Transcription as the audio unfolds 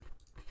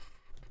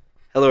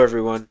Hello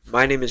everyone,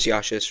 my name is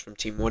Yashis from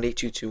Team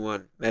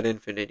 18221 Meta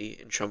Infinity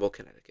in Trumbull,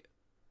 Connecticut.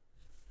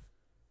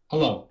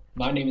 Hello,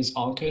 my name is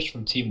Ankush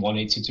from Team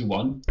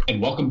 18221, and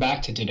welcome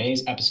back to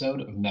today's episode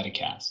of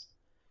Metacast.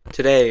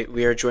 Today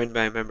we are joined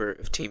by a member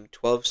of Team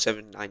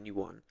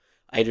 12791,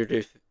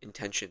 Iterative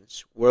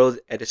Intentions, World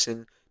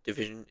Edison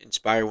Division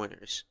Inspire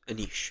winners,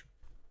 Aneesh.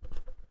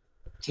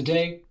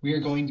 Today, we are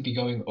going to be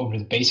going over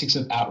the basics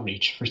of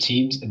outreach for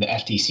teams in the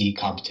FTC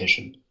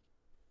competition.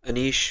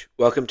 Aneesh,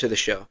 welcome to the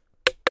show.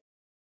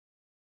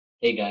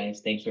 Hey guys,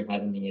 thanks for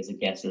having me as a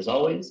guest as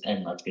always,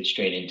 and let's get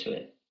straight into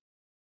it.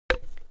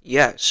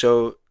 Yeah,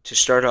 so to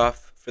start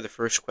off for the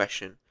first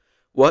question,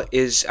 what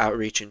is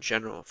outreach in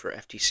general for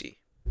FTC?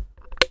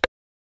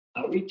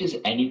 Outreach is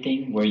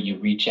anything where you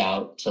reach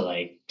out to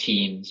like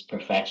teams,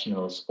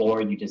 professionals,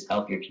 or you just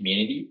help your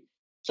community.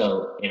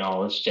 So,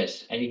 it's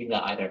just anything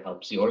that either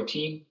helps your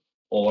team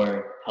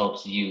or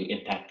helps you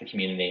impact the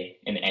community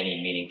in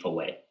any meaningful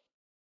way.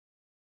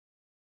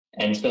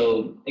 And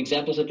so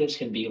examples of this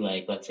can be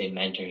like, let's say,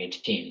 mentoring a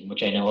team,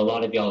 which I know a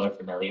lot of y'all are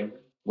familiar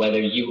with,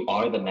 whether you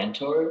are the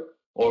mentor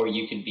or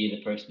you could be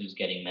the person who's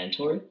getting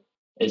mentored.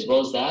 As well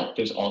as that,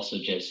 there's also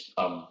just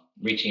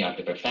reaching out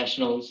to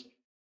professionals,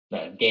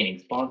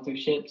 gaining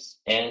sponsorships,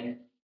 and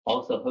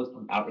also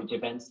hosting outreach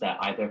events that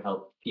either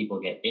help people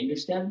get into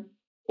STEM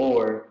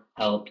or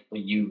help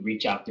you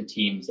reach out to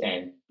teams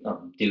and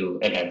do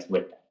events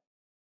with them.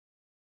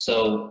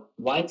 So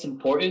why it's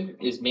important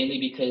is mainly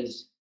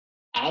because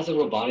as a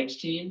robotics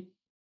team,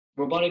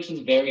 robotics is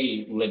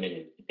very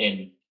limited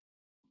in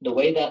the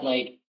way that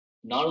like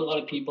not a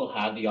lot of people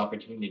have the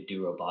opportunity to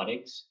do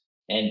robotics.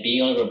 And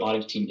being on a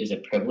robotics team is a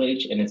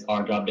privilege, and it's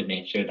our job to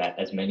make sure that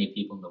as many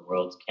people in the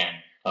world can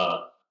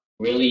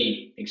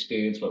really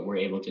experience what we're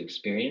able to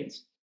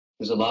experience.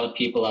 There's a lot of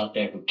people out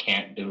there who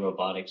can't do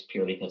robotics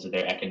purely because of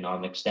their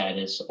economic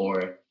status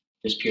or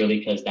just purely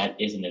because that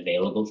isn't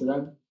available to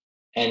them.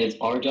 And it's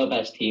our job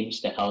as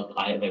teams to help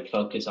either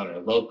focus on our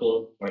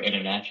local or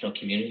international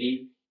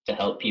community to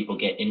help people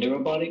get into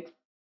robotics.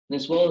 And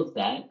as well as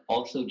that,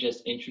 also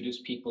just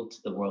introduce people to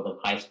the world of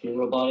high school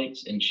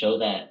robotics and show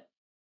that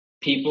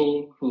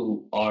people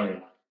who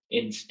are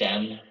in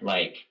STEM,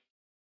 like,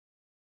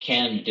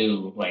 can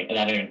do, like,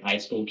 that are in high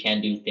school, can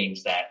do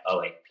things that,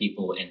 like,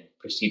 people in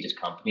prestigious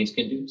companies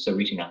can do. So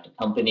reaching out to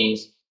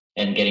companies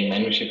and getting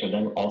mentorship from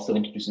them also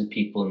introduces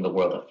people in the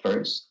world of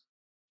first.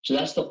 So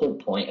that's the whole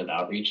point of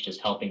outreach, just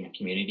helping the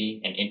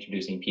community and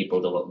introducing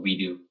people to what we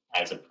do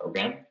as a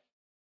program.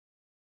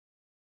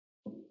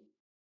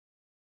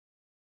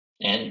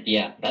 And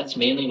yeah, that's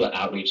mainly what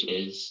outreach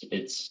is.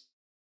 It's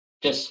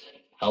just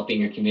helping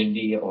your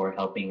community or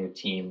helping your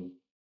team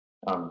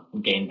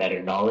gain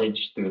better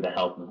knowledge through the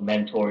help of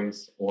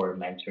mentors or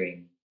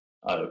mentoring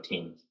other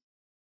teams.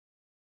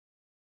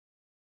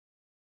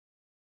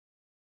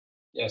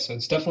 Yeah, so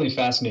it's definitely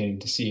fascinating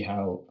to see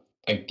how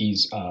like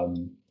these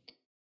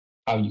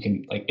how you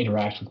can like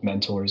interact with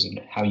mentors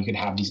and how you can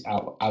have these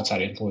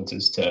outside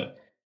influences to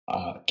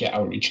get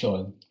outreach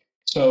going.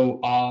 So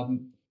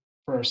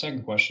for our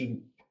second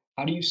question,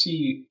 how do you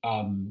see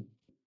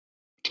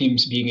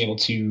teams being able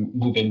to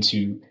move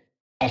into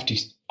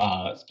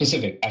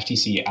specific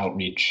FTC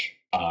outreach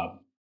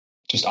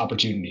just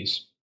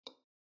opportunities?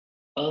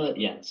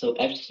 Yeah. So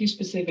FTC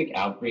specific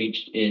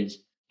outreach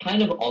is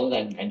kind of all that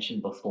I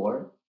mentioned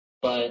before,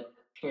 but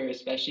for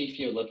especially if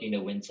you're looking to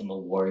win some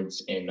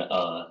awards in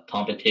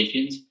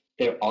competitions,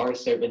 there are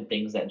certain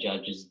things that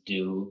judges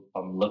do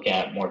look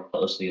at more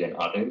closely than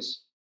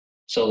others.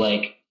 So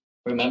like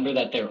remember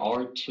that there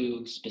are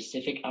two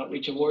specific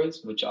outreach awards,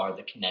 which are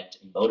the Connect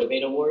and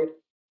Motivate Award,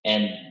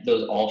 and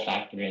those all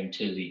factor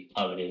into the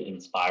coveted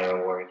Inspire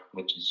Award,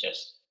 which is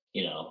just,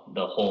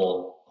 the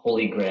whole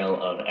holy grail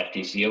of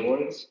FTC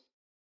awards.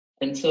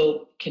 And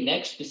so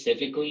Connect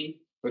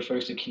specifically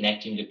refers to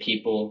connecting to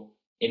people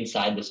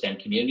inside the STEM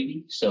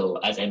community. So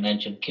as I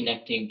mentioned,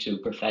 connecting to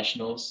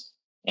professionals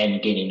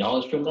and gaining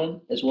knowledge from them,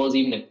 as well as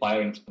even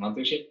acquiring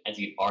sponsorship as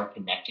you are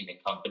connecting to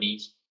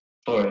companies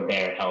for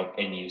their help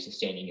in you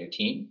sustaining your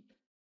team.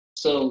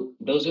 So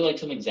those are like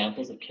some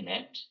examples of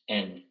Connect.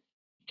 And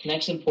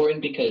Connect's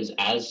important because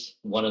as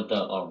one of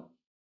the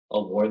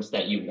awards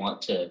that you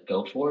want to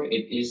go for,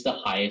 it is the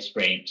highest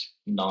ranked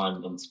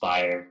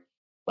non-Inspire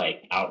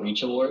like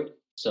outreach award.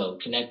 So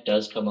Connect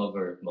does come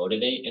over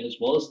Motivate, and as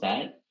well as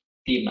that,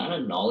 the amount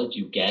of knowledge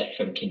you get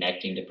from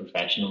connecting to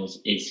professionals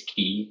is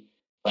key.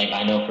 Like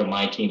I know for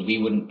my team, we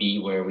wouldn't be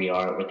where we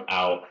are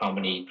without how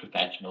many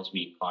professionals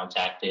we've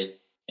contacted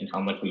and how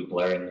much we've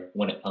learned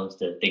when it comes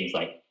to things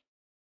like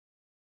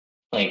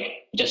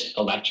just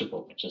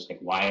electrical, just like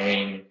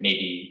wiring,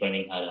 maybe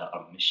learning how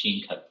to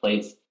machine cut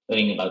plates,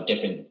 learning about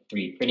different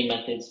 3D printing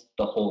methods,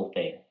 the whole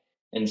thing.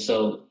 And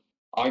so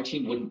our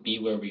team wouldn't be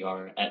where we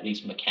are, at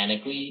least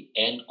mechanically,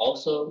 and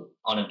also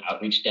on an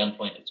outreach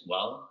standpoint as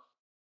well,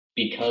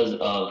 because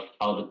of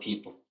how the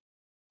people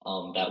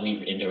that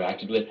we've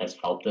interacted with has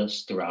helped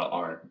us throughout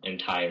our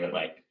entire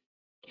like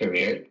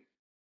career.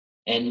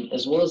 And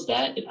as well as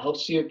that, it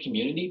helps your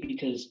community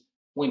because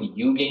when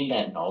you gain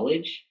that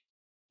knowledge,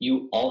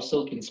 you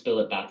also can spill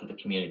it back to the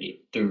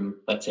community through,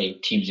 let's say,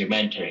 teams you're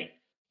mentoring,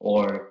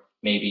 or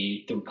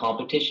maybe through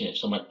competition. If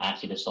someone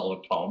asks you to solve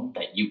a problem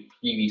that you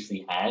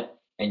previously had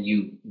and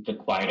you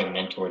required a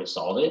mentor to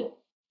solve it,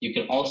 you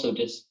can also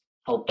just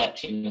help that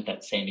team with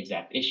that same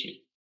exact issue.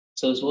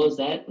 So, as well as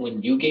that,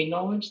 when you gain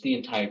knowledge, the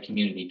entire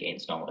community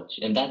gains knowledge.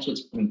 And that's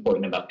what's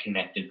important about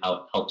Connect and how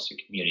it helps your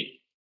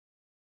community.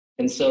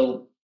 And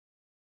so,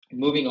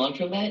 moving on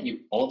from that,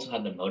 you also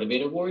have the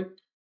Motivate Award,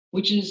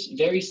 which is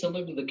very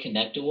similar to the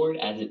Connect Award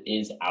as it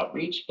is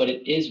outreach, but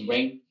it is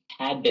ranked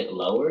a tad bit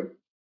lower,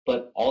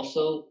 but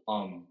also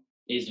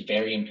is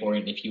very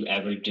important if you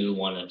ever do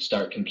want to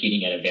start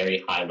competing at a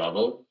very high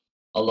level.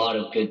 A lot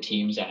of good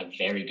teams that have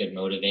very good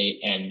Motivate,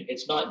 and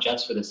it's not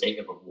just for the sake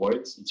of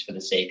awards, it's for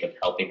the sake of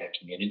helping their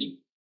community.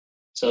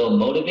 So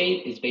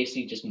motivate is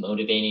basically just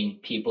motivating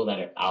people that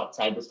are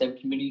outside the STEM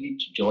community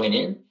to join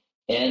in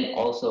and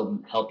also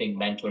helping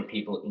mentor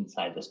people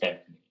inside the STEM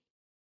community.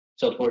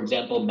 So for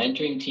example,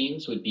 mentoring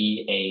teams would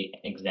be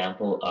a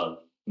example of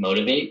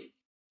motivate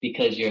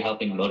because you're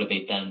helping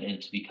motivate them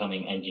into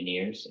becoming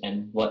engineers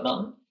and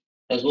whatnot.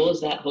 As well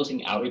as that,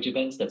 hosting outreach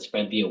events that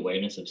spread the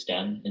awareness of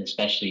STEM and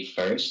especially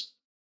first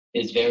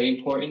is very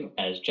important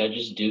as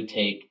judges do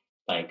take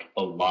like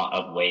a lot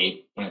of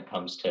weight when it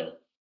comes to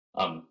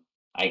um,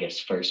 I guess,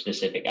 for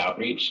specific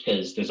outreach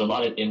because there's a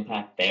lot of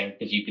impact there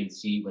because you can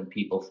see when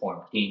people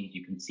form teams,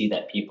 you can see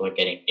that people are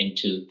getting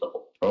into the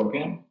whole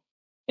program.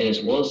 And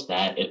as well as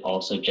that, it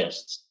also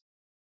just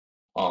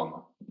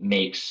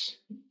makes,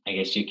 I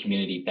guess, your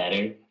community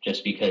better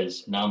just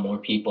because now more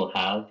people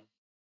have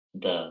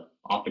the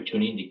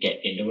opportunity to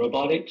get into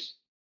robotics.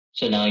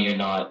 So now you're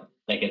not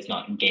like it's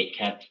not gate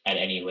kept at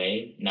any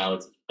way. Now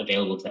it's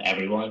available to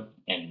everyone,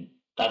 and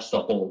that's the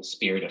whole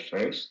spirit of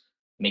first,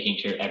 making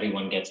sure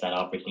everyone gets that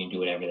opportunity to do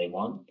whatever they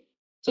want.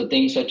 So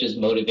things such as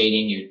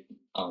motivating your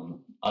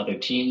other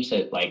teams,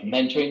 that like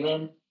mentoring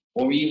them,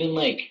 or even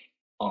like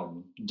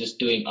just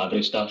doing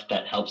other stuff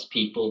that helps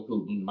people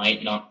who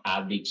might not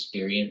have the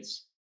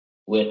experience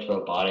with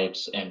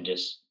robotics and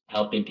just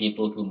helping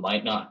people who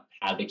might not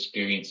have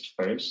experienced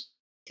first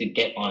to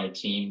get on a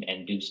team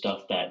and do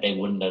stuff that they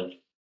wouldn't have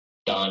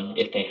done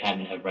if they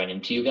hadn't have run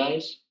into you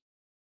guys.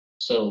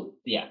 So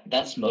yeah,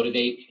 that's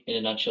motivate in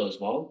a nutshell as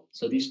well.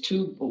 So these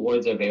two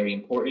awards are very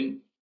important,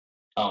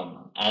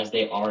 as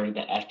they are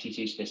the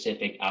FTC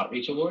specific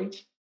outreach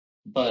awards.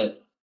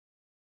 But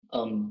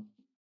um,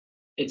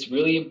 it's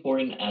really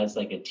important as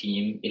like a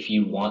team if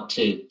you want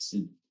to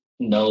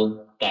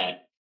know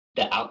that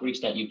the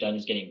outreach that you've done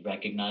is getting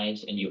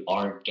recognized and you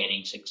are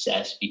getting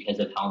success because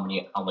of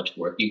how much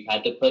work you've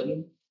had to put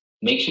in.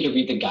 Make sure to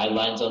read the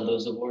guidelines on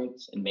those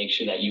awards and make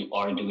sure that you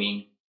are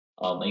doing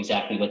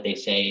exactly what they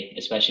say,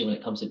 especially when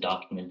it comes to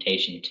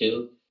documentation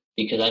too.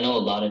 Because I know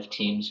a lot of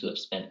teams who have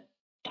spent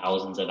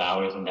thousands of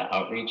hours into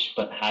outreach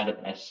but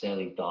haven't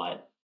necessarily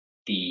got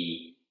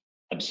the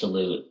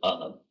absolute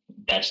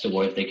best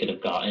awards they could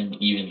have gotten,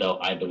 even though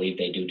I believe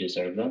they do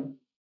deserve them.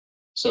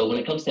 So when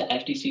it comes to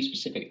FTC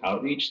specific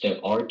outreach,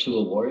 there are two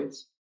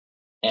awards,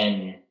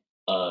 and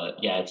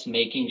yeah, it's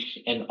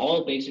and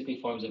all basically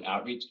forms of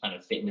outreach kind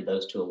of fit into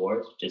those two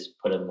awards. Just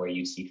put them where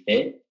you see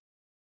fit,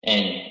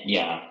 and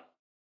yeah,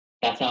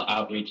 that's how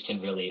outreach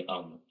can really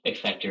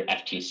affect your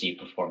FTC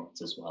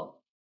performance as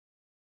well.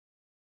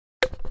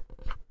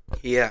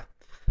 Yeah,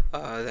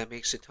 that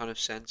makes a ton of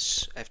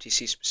sense.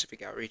 FTC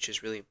specific outreach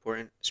is really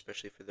important,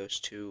 especially for those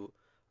two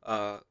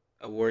uh,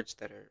 awards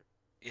that are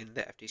in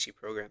the FTC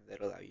program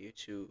that allow you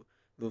to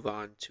move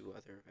on to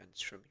other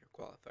events from your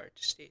qualifier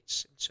to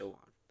states and so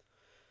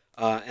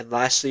on. And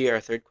lastly, our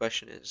third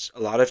question is: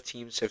 a lot of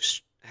teams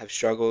have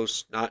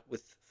struggles not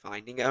with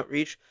finding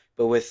outreach,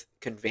 but with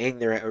conveying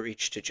their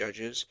outreach to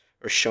judges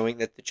or showing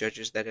that the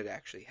judges that it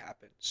actually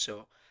happened.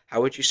 So,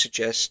 how would you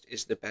suggest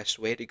is the best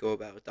way to go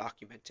about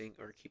documenting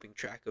or keeping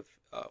track of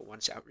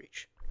one's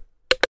outreach?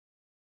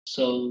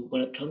 So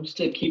when it comes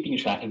to keeping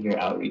track of your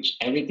outreach,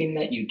 everything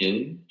that you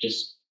do,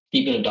 just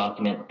keep in a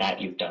document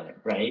that you've done it,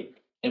 right?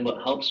 And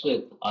what helps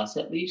with us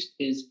at least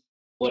is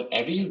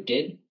whatever you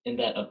did in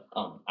that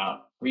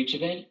outreach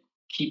event,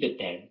 keep it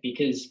there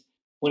because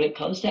when it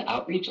comes to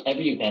outreach,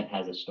 every event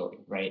has a story,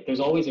 right? There's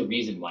always a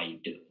reason why you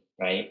do it,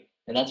 right?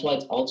 And that's why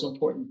it's also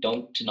important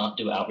don't to not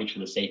do outreach for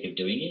the sake of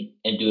doing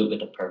it and do it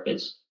with a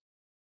purpose.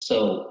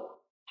 So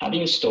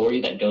having a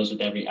story that goes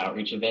with every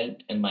outreach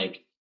event and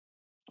like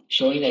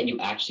showing that you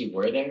actually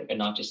were there and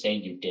not just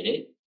saying you did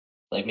it,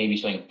 like maybe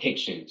showing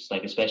pictures,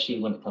 like especially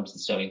when it comes to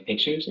showing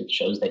pictures, it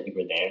shows that you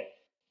were there.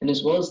 And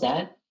as well as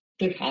that,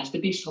 there has to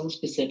be some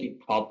specific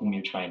problem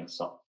you're trying to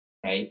solve,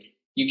 right?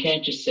 You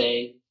can't just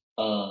say,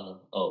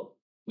 oh,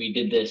 we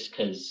did this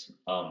because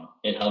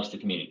it helps the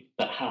community.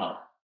 But how?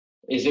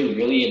 Is there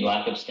really a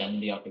lack of STEM in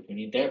the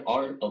opportunity? There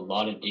are a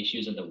lot of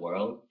issues in the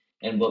world.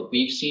 And what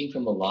we've seen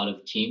from a lot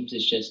of teams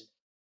is just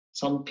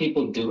some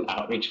people do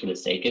outreach for the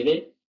sake of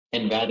it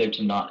and rather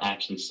to not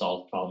actually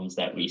solve problems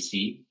that we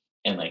see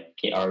and like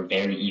are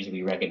very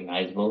easily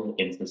recognizable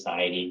in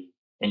society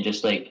and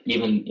just like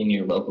even in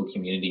your local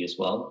community as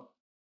well.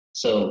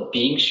 So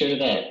being sure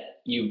that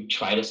you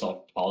try to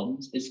solve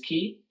problems is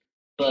key.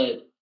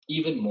 But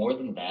even more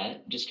than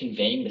that, just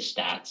conveying the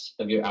stats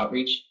of your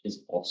outreach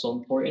is also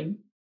important.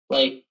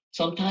 Like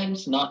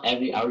sometimes not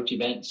every outreach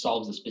event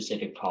solves a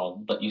specific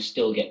problem, but you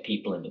still get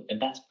people in it,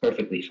 and that's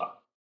perfectly fine.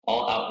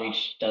 All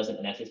outreach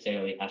doesn't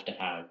necessarily have to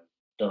have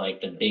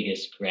the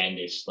biggest,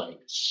 grandest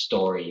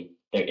story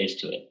there is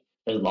to it.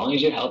 As long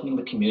as you're helping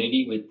the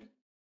community with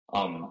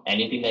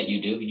anything that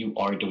you do, you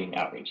are doing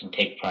outreach and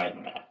take pride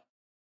in that.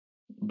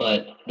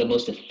 But the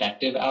most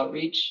effective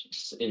outreach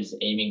is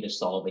aiming to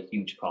solve a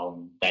huge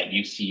problem that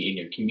you see in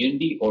your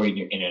community or in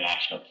your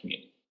international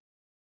community.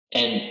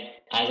 And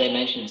as I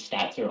mentioned,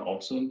 stats are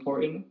also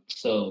important.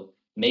 So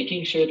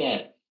making sure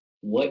that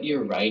what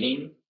you're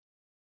writing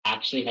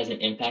actually has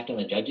an impact on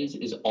the judges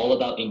is all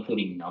about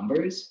including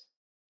numbers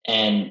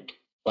and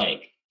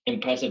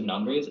impressive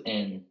numbers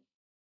and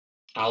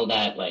how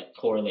that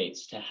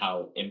correlates to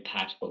how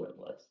impactful it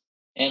was.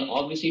 And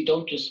obviously,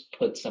 don't just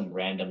put some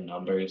random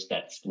numbers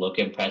that look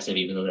impressive,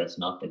 even though that's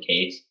not the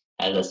case,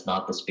 as that's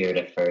not the spirit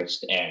at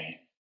first. And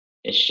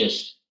it's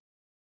just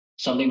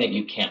something that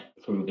you can't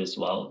prove as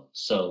well.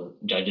 So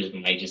judges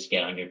might just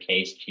get on your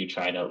case if you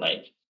try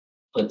to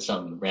put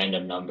some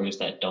random numbers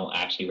that don't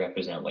actually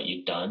represent what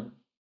you've done.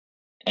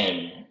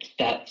 And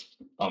that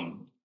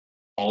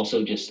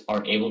also just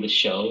are able to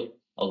show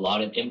a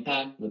lot of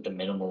impact with the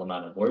minimal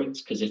amount of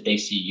words, because if they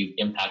see you've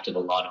impacted a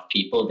lot of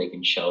people, they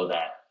can show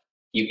that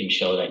you can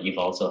show that you've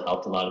also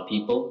helped a lot of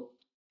people,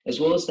 as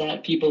well as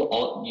that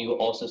you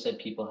also said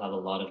people have a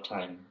lot of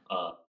time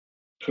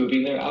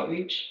proving their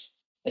outreach,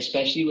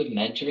 especially with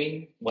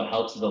mentoring. What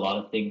helps is a lot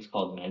of things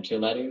called mentor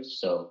letters.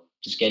 So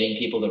just getting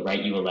people to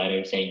write you a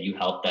letter saying you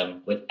helped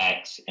them with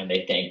X and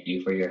they thank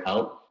you for your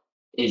help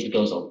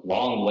goes a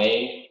long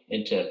way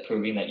into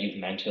proving that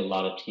you've mentored a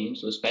lot of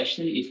teams. So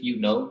especially if you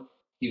know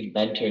you've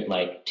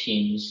mentored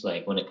teams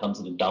when it comes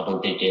to the double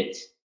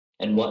digits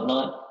and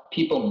whatnot,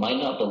 people might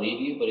not believe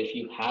you, but if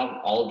you have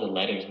all the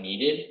letters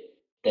needed,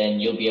 then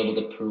you'll be able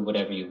to prove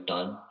whatever you've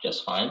done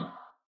just fine.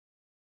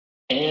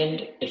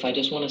 And if I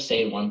just want to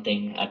say one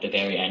thing at the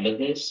very end of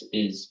this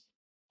is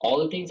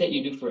all the things that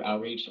you do for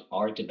outreach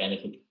are to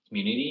benefit the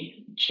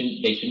community.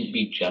 They shouldn't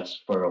be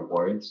just for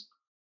awards.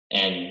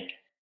 And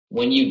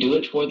when you do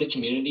it for the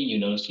community, you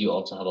notice you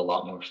also have a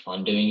lot more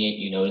fun doing it.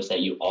 You notice that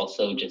you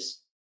also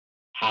just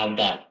have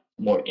that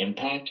more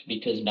impact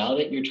because now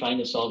that you're trying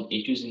to solve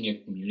issues in your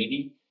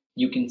community,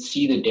 you can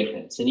see the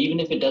difference. And even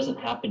if it doesn't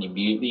happen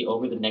immediately,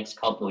 over the next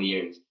couple of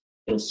years,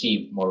 you'll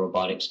see more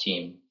robotics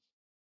team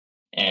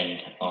and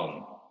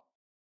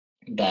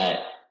that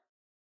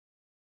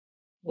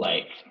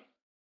like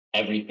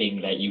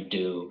everything that you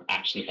do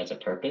actually has a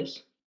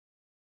purpose.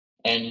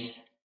 And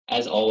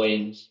as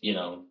always,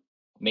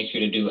 make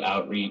sure to do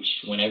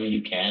outreach whenever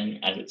you can,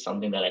 as it's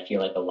something that I feel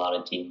like a lot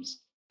of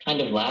teams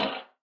kind of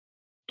lack.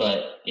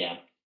 But yeah.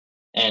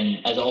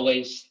 And as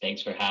always,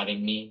 thanks for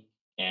having me.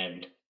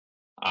 And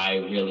I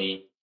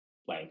really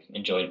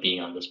enjoyed being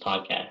on this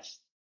podcast.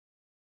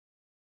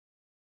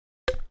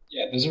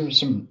 Yeah, those are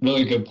some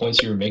really good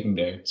points you were making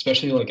there,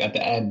 especially at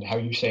the end, how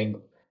you're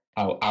saying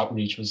how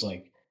outreach was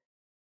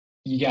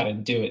you got to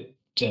do it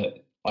to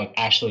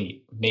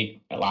actually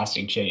make a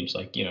lasting change.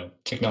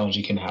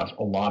 Technology can have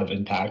a lot of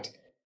impact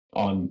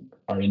on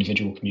our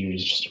individual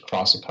communities just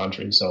across the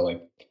country.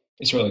 So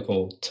it's really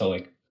cool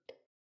to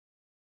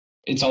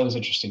it's always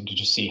interesting to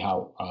just see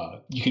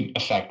how you can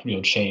affect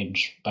real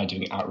change by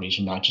doing outreach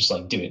and not just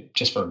do it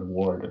just for an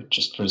award or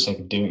just for the sake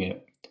of doing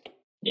it.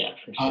 Yeah,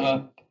 for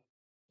sure.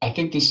 I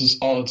think this is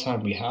all the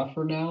time we have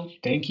for now.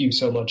 Thank you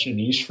so much,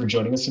 Aneesh, for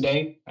joining us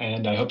today,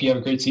 and I hope you have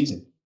a great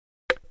season.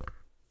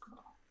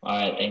 All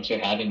right, thanks for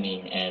having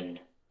me, and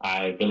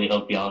I really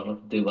hope y'all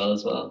do well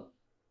as well.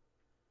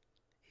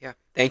 Yeah,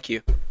 thank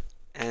you.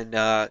 And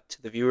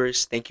to the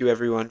viewers, thank you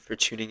everyone for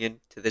tuning in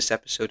to this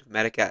episode of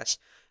Metacast.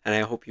 And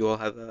I hope you all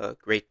have a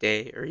great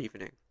day or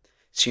evening.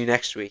 See you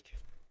next week.